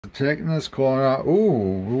TECHNESS CORNER.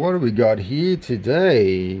 Ooh, what do we got here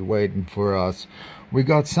today waiting for us? We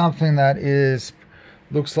got something that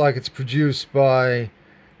looks like it's produced by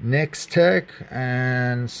NEXTECH,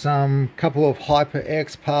 and some couple of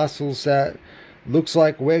HyperX parcels that looks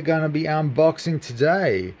like we're going to be unboxing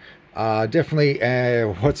today. Definitely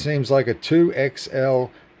what seems like a 2XL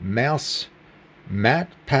mouse mat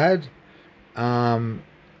pad. Some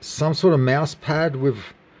sort of mouse pad with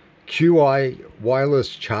QI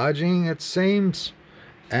wireless charging, it seems,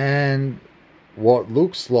 and what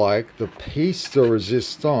looks like the piece de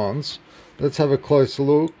resistance. Let's have a closer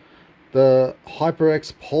look. The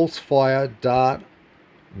HyperX PULSEFIRE Dart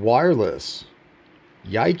Wireless.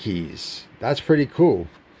 Yikes, that's pretty cool.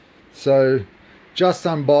 So just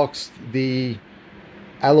unboxed the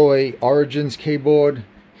Alloy Origins keyboard.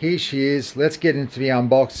 Here she is. Let's get into the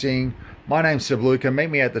unboxing. My name's Sebluka. Meet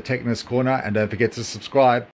me at the TECHNESS Corner, and don't forget to subscribe.